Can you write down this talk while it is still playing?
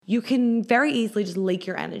you can very easily just leak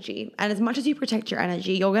your energy. And as much as you protect your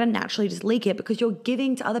energy, you're going to naturally just leak it because you're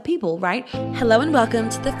giving to other people, right? Hello and welcome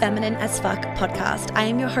to the Feminine as Fuck podcast. I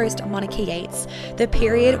am your host, Monica Yates, the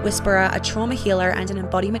period whisperer, a trauma healer, and an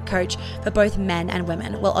embodiment coach for both men and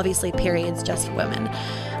women. Well, obviously, periods just for women.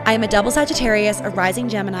 I am a double Sagittarius, a rising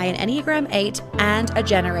Gemini, an Enneagram 8, and a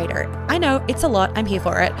generator. I know, it's a lot. I'm here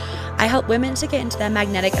for it. I help women to get into their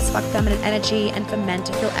magnetic as fuck feminine energy and for men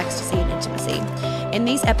to feel ecstasy and intimacy. In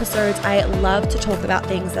these episodes, I love to talk about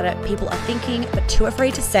things that people are thinking but too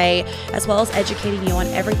afraid to say, as well as educating you on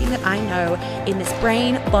everything that I know in this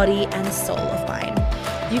brain, body, and soul of mine.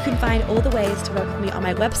 You can find all the ways to work with me on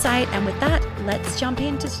my website. And with that, let's jump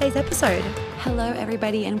into today's episode. Hello,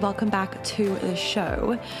 everybody, and welcome back to the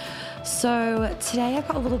show. So today I've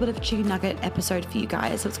got a little bit of a chicken nugget episode for you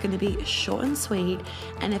guys. So it's going to be short and sweet.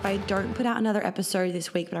 And if I don't put out another episode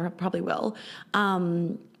this week, but I probably will,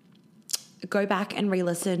 go back and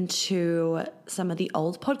re-listen to some of the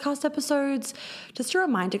old podcast episodes. Just a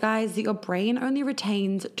reminder, guys, that your brain only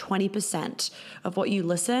retains 20% of what you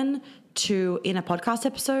listen to in a podcast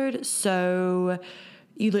episode. So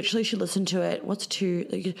you literally should listen to it.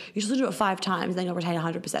 You should listen to it 5 times, then you'll retain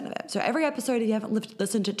 100% of it. So every episode, if you haven't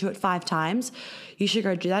listened to it 5 times, you should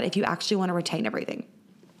go do that if you actually want to retain everything.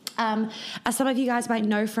 As some of you guys might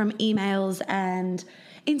know from emails and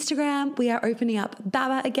Instagram, we are opening up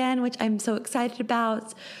Baba again, which I'm so excited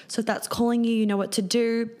about. So if that's calling you, you know what to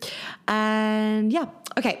do. And yeah,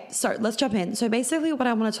 okay, so let's jump in. So basically what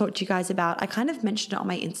I want to talk to you guys about, I kind of mentioned it on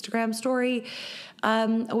my Instagram story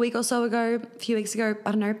a week or so ago, a few weeks ago,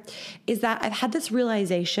 I don't know, is that I've had this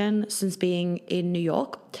realization since being in New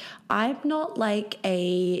York. I'm not like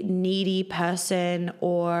a needy person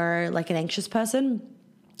or like an anxious person.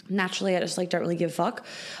 Naturally, I just don't really give a fuck.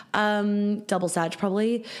 Double Sag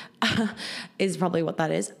probably is probably what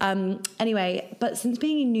that is. Anyway, but since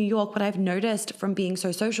being in New York, what I've noticed from being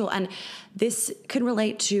so social, and this can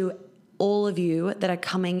relate to all of you that are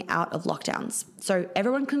coming out of lockdowns. So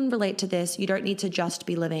everyone can relate to this. You don't need to just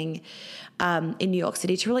be living in New York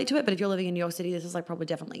City to relate to it. But if you're living in New York City, this is probably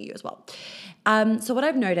definitely you as well. So what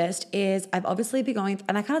I've noticed is I've obviously been going,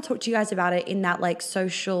 and I kind of talked to you guys about it in that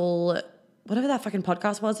social, whatever that fucking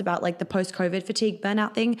podcast was about, the post-COVID fatigue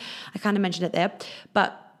burnout thing. I kind of mentioned it there,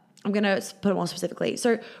 but I'm going to put it more specifically.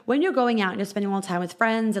 So when you're going out and you're spending a lot of time with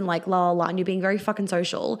friends and and you're being very fucking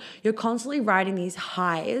social, you're constantly riding these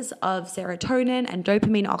highs of serotonin and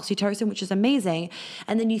dopamine, oxytocin, which is amazing.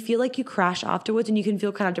 And then you feel like you crash afterwards and you can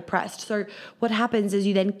feel kind of depressed. So what happens is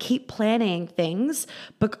you then keep planning things,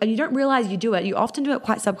 and you don't realize you do it. You often do it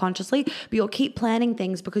quite subconsciously, but you'll keep planning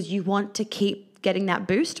things because you want to keep getting that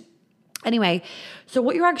boost. Anyway, so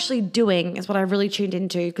what you're actually doing is what I really tuned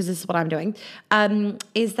into, because this is what I'm doing,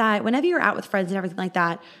 is that whenever you're out with friends and everything like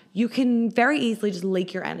that, you can very easily just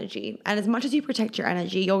leak your energy. And as much as you protect your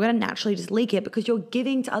energy, you're going to naturally just leak it because you're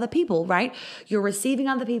giving to other people, right? You're receiving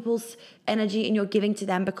other people's energy and you're giving to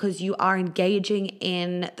them because you are engaging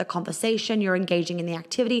in the conversation, you're engaging in the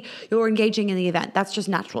activity, you're engaging in the event. That's just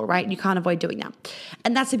natural, right? You can't avoid doing that.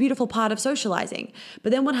 And that's a beautiful part of socializing.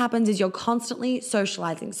 But then what happens is you're constantly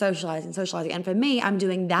socializing. And for me, I'm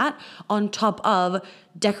doing that on top of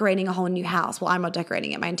decorating a whole new house. Well, I'm not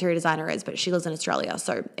decorating it. My interior designer is, but she lives in Australia.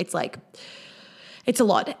 So it's a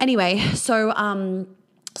lot. Anyway, so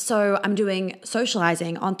I'm doing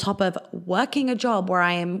socializing on top of working a job where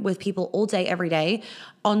I am with people all day, every day,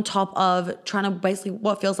 on top of trying to basically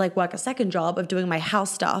what feels like work a second job of doing my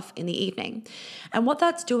house stuff in the evening. And what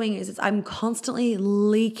that's doing is I'm constantly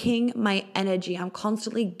leaking my energy. I'm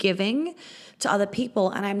constantly giving to other people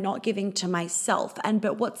and I'm not giving to myself.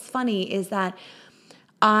 But what's funny is that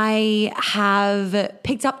I have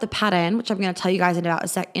picked up the pattern, which I'm going to tell you guys I'm going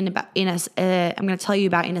to tell you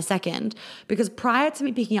about in a second, because prior to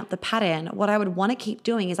me picking up the pattern, what I would want to keep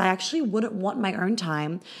doing is I actually wouldn't want my own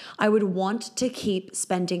time. I would want to keep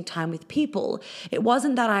spending time with people. It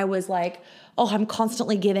wasn't that I was like, oh, I'm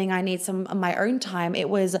constantly giving, I need some of my own time. It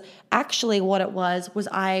was actually what it was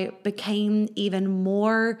I became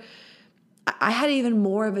I had even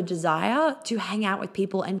more of a desire to hang out with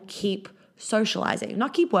people and keep socializing,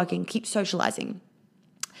 not keep working, keep socializing,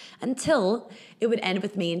 until it would end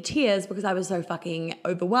with me in tears because I was so fucking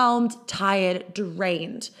overwhelmed, tired,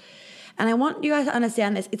 drained. And I want you guys to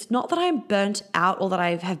understand this. It's not that I'm burnt out or that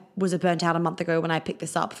I was burnt out a month ago when I picked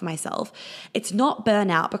this up for myself. It's not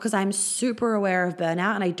burnout because I'm super aware of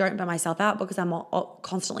burnout and I don't burn myself out because I'm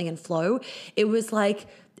constantly in flow. It was like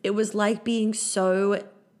being so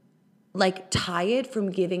tired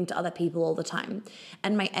from giving to other people all the time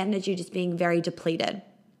and my energy just being very depleted.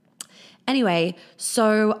 Anyway,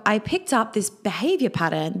 so I picked up this behavior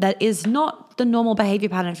pattern that is not not the normal behavior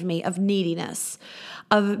pattern for me of neediness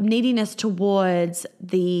towards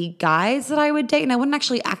the guys that I would date. And I wouldn't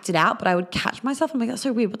actually act it out, but I would catch myself. I'm like, that's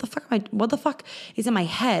so weird. What the fuck is in my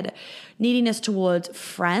head? Neediness towards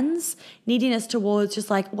friends, neediness towards just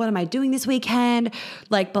like, what am I doing this weekend?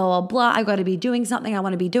 Like, blah, blah, blah. I got to be doing something. I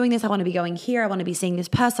want to be doing this. I want to be going here. I want to be seeing this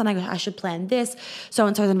person. I should plan this.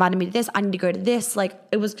 So-and-so's invited me to this. I need to go to this. Like,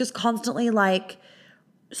 it was just constantly like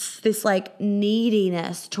this like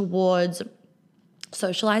neediness towards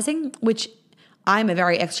socializing, which I'm a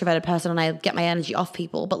very extroverted person and I get my energy off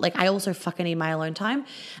people, but like I also fucking need my alone time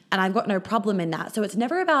and I've got no problem in that. So it's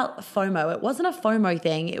never about FOMO. It wasn't a FOMO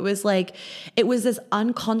thing. It was this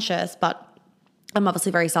unconscious, but I'm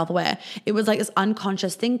obviously very self-aware. It was like this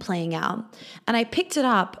unconscious thing playing out. And I picked it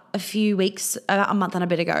up about a month and a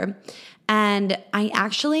bit ago. And I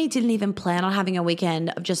actually didn't even plan on having a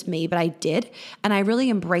weekend of just me, but I did. And I really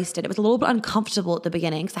embraced it. It was a little bit uncomfortable at the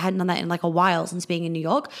beginning because I hadn't done that in like a while since being in New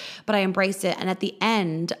York, but I embraced it. And at the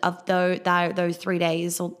end of those 3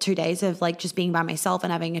 days or 2 days of like just being by myself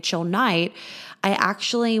and having a chill night, I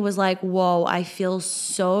actually was like, whoa, I feel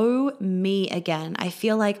so me again. I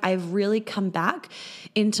feel like I've really come back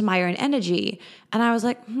into my own energy. And I was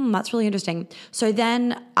like, that's really interesting. So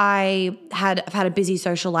then I've had a busy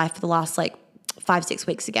social life for the last like 5-6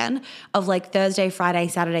 weeks again of like Thursday, Friday,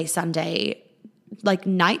 Saturday, Sunday, like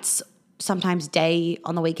nights, sometimes day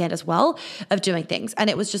on the weekend as well of doing things. And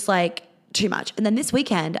it was just like too much. And then this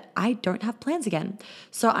weekend, I don't have plans again.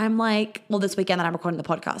 So I'm like, well, this weekend that I'm recording the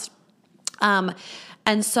podcast.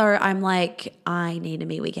 And so I'm like, I need a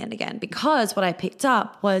me weekend again because what I picked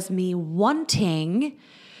up was me wanting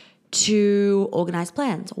to organize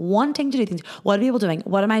plans, wanting to do things. What are people doing?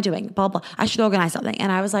 What am I doing? Blah, blah. I should organize something.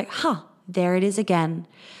 And I was like, there it is again.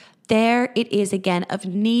 There it is again of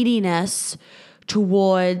neediness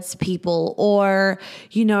towards people or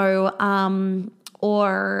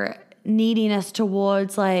neediness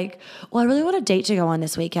towards like, well, I really want a date to go on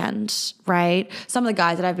this weekend, right? Some of the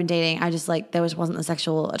guys that I've been dating, I just like, there wasn't the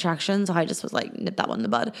sexual attraction. So I just was like, nip that one in the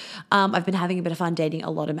bud. I've been having a bit of fun dating a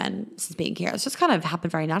lot of men since being here. It's just kind of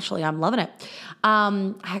happened very naturally. I'm loving it.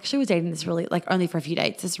 I actually was dating this really like only for a few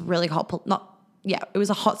dates. This really hot, it was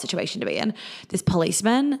a hot situation to be in. This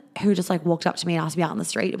policeman who just like walked up to me and asked me out on the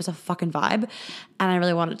street. It was a fucking vibe. And I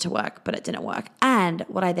really wanted it to work, but it didn't work. And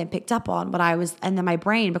what I then picked up on, and then my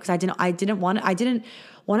brain, because I didn't want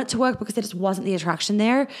it to work because there just wasn't the attraction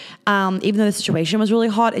there. Even though the situation was really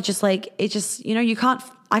hot, I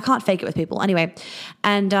can't fake it with people anyway.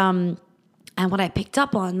 And what I picked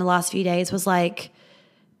up on the last few days was like,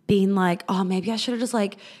 being like, oh, maybe I should have just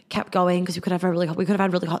like kept going because we could have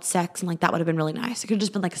had really hot sex and like that would have been really nice. It could have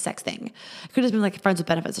just been like a sex thing. It could have just been like a friends with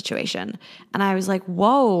benefits situation. And I was like,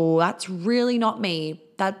 whoa, that's really not me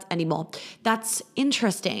anymore. That's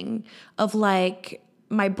interesting of like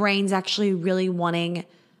my brain's actually really wanting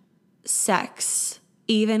sex,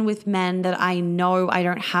 even with men that I know I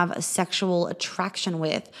don't have a sexual attraction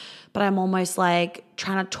with, but I'm almost like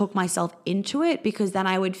trying to talk myself into it because then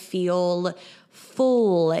I would feel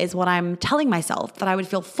full is what I'm telling myself, that I would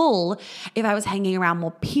feel full if I was hanging around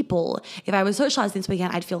more people. If I was socializing this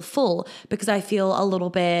weekend, I'd feel full because I feel a little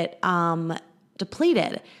bit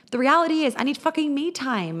depleted. The reality is I need fucking me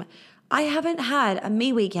time. I haven't had a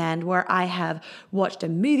me weekend where I have watched a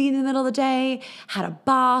movie in the middle of the day, had a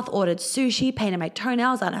bath, ordered sushi, painted my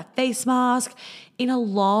toenails, done a face mask in a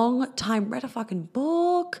long time, read a fucking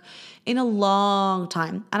book in a long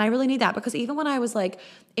time. And I really need that because even when I was like,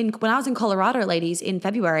 when I was in Colorado, ladies, in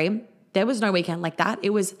February, there was no weekend like that. It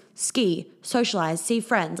was ski, socialize, see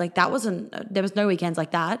friends. Like there was no weekends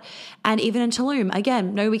like that. And even in Tulum,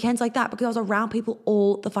 again, no weekends like that because I was around people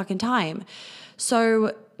all the fucking time.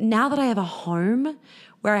 So now that I have a home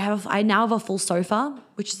where I now have a full sofa,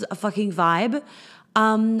 which is a fucking vibe,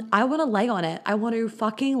 I want to lay on it. I want to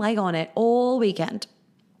fucking lay on it all weekend.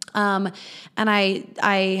 And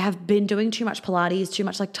I have been doing too much Pilates, too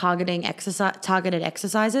much like targeted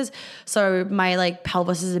exercises. So my like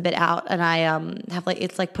pelvis is a bit out and I have like,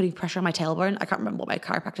 it's like putting pressure on my tailbone. I can't remember what my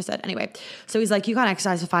chiropractor said. Anyway, so he's like, you can't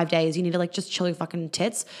exercise for 5 days. You need to like just chill your fucking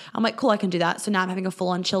tits. I'm like, cool, I can do that. So now I'm having a full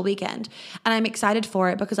on chill weekend and I'm excited for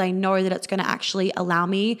it because I know that it's going to actually allow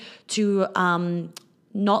me to,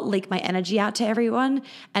 not leak my energy out to everyone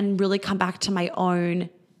and really come back to my own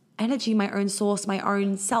energy, my own source, my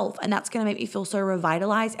own self. And that's going to make me feel so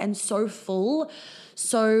revitalized and so full,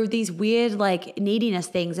 So these weird like neediness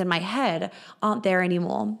things in my head aren't there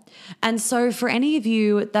anymore. And so for any of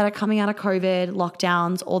you that are coming out of COVID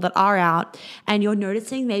lockdowns or that are out and you're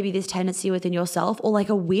noticing maybe this tendency within yourself or like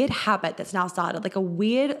a weird habit that's now started, like a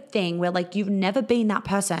weird thing where like you've never been that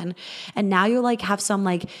person and now you're like have some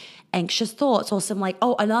like anxious thoughts or some like,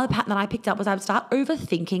 oh, another pattern that I picked up was I would start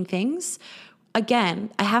overthinking things.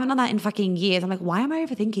 Again, I haven't done that in fucking years. I'm like, why am I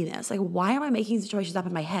overthinking this? Like, why am I making situations up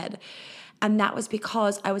in my head? And that was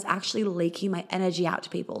because I was actually leaking my energy out to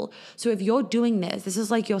people. So if you're doing this, this is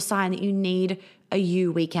like your sign that you need a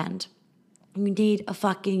you weekend. You need a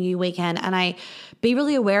fucking you weekend. And I be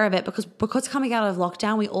really aware of it because coming out of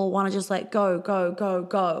lockdown, we all want to just like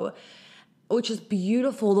go, which is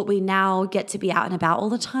beautiful that we now get to be out and about all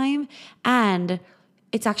the time. And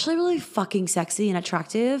it's actually really fucking sexy and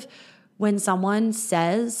attractive when someone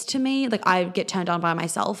says to me, like I get turned on by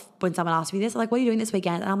myself when someone asks me this, like, what are you doing this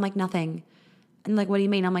weekend? And I'm like, nothing. And like, what do you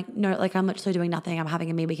mean? I'm like, no, like I'm literally doing nothing. I'm having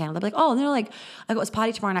a me weekend. They're like, oh, and they're like, I got this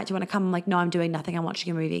party tomorrow night. Do you want to come? I'm like, no, I'm doing nothing. I'm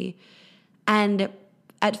watching a movie. And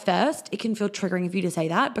at first it can feel triggering for you to say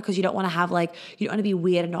that because you don't want to have like, you don't want to be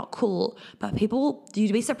weird and not cool. But people,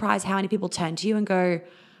 you'd be surprised how many people turn to you and go,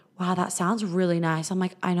 wow, that sounds really nice. I'm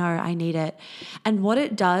like, I know, I need it. And what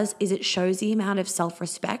it does is it shows the amount of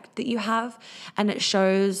self-respect that you have and it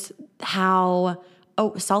shows how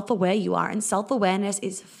self-aware you are. And self-awareness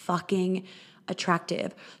is fucking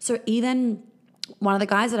attractive. So even one of the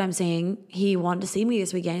guys that I'm seeing, he wanted to see me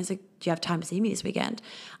this weekend. He's like, do you have time to see me this weekend?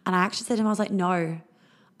 And I actually said to him, I was like, no,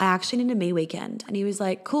 I actually need a me weekend. And he was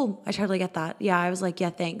like, cool, I totally get that. Yeah, I was like,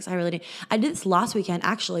 yeah, thanks. I really do. I did this last weekend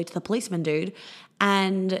actually to the policeman dude.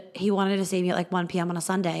 And he wanted to see me at like 1 p.m. on a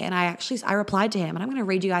Sunday. And I replied to him. And I'm going to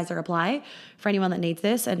read you guys a reply for anyone that needs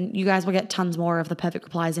this. And you guys will get tons more of the perfect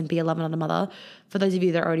replies in Be a Lover Not a Mother. For those of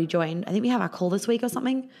you that already joined. I think we have our call this week or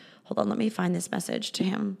something. Hold on, let me find this message to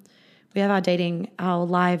him. We have our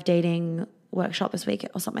live dating workshop this week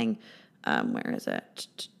or something. Where is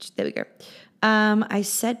it? There we go. I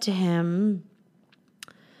said to him,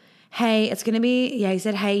 hey, it's going to be, he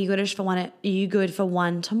said, hey, you good for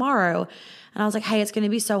one tomorrow? And I was like, hey, it's going to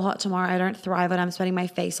be so hot tomorrow. I don't thrive and I'm sweating my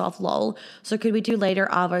face off, lol. So could we do later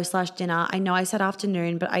arvo/dinner? I know I said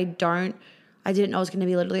afternoon, but I didn't know it was going to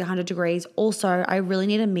be literally 100 degrees. Also, I really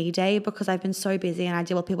need a me day because I've been so busy and I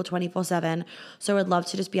deal with people 24/7. So I'd love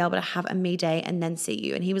to just be able to have a me day and then see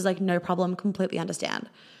you. And he was like, no problem, completely understand.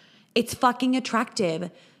 It's fucking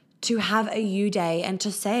attractive to have a you day and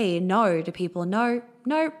to say no to people. No,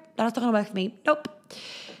 that's not going to work for me. Nope.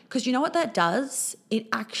 Because you know what that does? It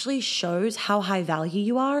actually shows how high value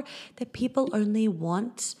you are, that people only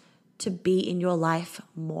want to be in your life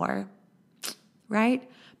more, right?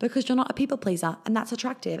 Because you're not a people pleaser and that's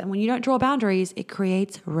attractive. And when you don't draw boundaries, it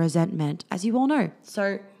creates resentment, as you all know.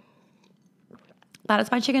 So that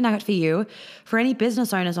is my chicken nugget for you. For any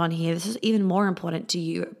business owners on here, this is even more important to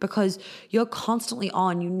you because you're constantly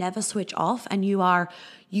on. You never switch off and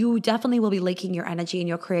you definitely will be leaking your energy and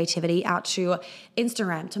your creativity out to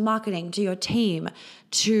Instagram, to marketing, to your team,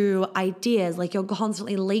 to ideas. Like you're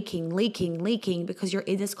constantly leaking because you're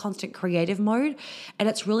in this constant creative mode. And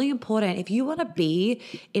it's really important. If you want to be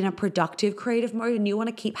in a productive creative mode and you want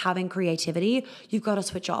to keep having creativity, you've got to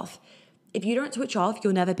switch off. If you don't switch off,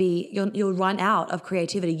 you'll run out of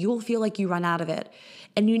creativity. You will feel like you run out of it.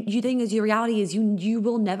 And you think your reality is you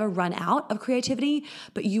will never run out of creativity,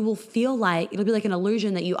 but you will feel like, it'll be like an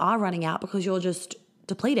illusion that you are running out because you're just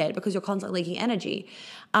depleted because you're constantly leaking energy.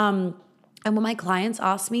 And when my clients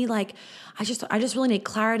ask me like, I just really need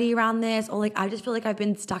clarity around this, or like, I just feel like I've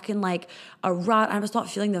been stuck in like a rut. I'm just not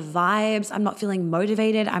feeling the vibes. I'm not feeling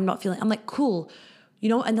motivated. I'm like, cool.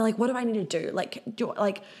 And they're like, what do I need to do?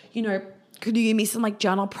 Could you give me some like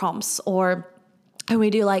journal prompts or can we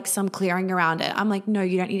do like some clearing around it? I'm like, no,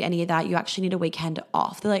 you don't need any of that. You actually need a weekend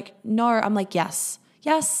off. They're like, no. I'm like, yes.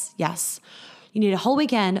 You need a whole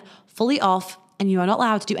weekend fully off and you are not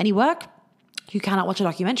allowed to do any work. You cannot watch a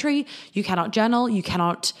documentary. You cannot journal. You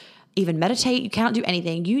cannot even meditate. You cannot do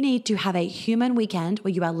anything. You need to have a human weekend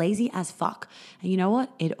where you are lazy as fuck. And you know what?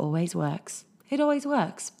 It always works.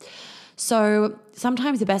 So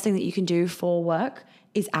sometimes the best thing that you can do for work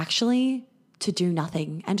is actually to do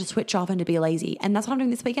nothing and to switch off and to be lazy. And that's what I'm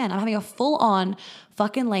doing this weekend. I'm having a full-on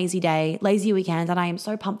fucking lazy weekend, and I am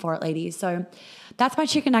so pumped for it, ladies. So that's my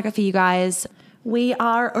chicken nugget for you guys. We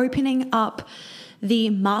are opening up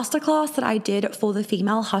The masterclass that I did for the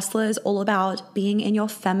female hustlers, all about being in your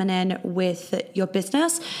feminine with your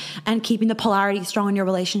business and keeping the polarity strong in your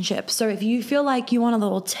relationship. So if you feel like you want a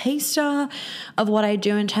little taster of what I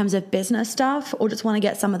do in terms of business stuff, or just want to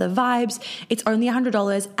get some of the vibes, it's only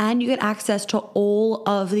 $100 and you get access to all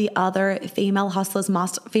of the other female hustle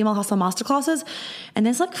masterclasses. And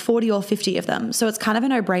there's like 40 or 50 of them. So it's kind of a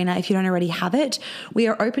no-brainer if you don't already have it. We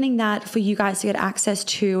are opening that for you guys to get access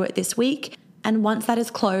to this week. And once that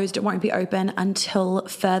is closed, it won't be open until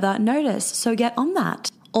further notice. So get on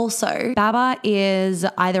that. Also, Baba is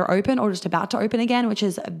either open or just about to open again, which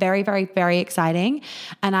is very, very, very exciting.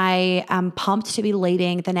 And I am pumped to be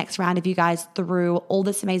leading the next round of you guys through all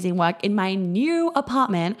this amazing work in my new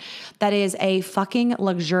apartment that is a fucking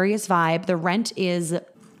luxurious vibe. The rent is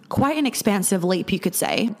quite an expansive leap, you could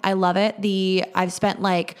say. I love it. I've spent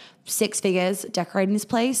like 6 figures decorating this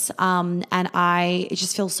place, and it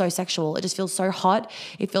just feels so sexual. It just feels so hot.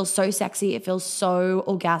 It feels so sexy. It feels so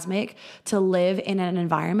orgasmic to live in an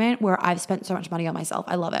environment where I've spent so much money on myself.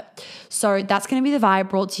 I love it. So that's going to be the vibe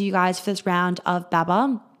brought to you guys for this round of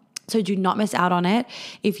Baba. So do not miss out on it.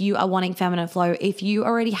 If you are wanting feminine flow, if you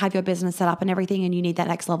already have your business set up and everything and you need that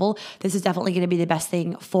next level, this is definitely going to be the best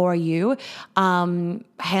thing for you,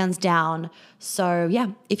 hands down. So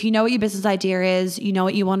yeah, if you know what your business idea is, you know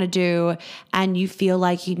what you want to do, and you feel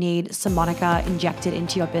like you need some Monica injected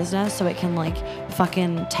into your business so it can like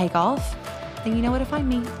fucking take off, then you know where to find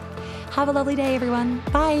me. Have a lovely day, everyone.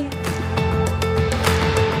 Bye.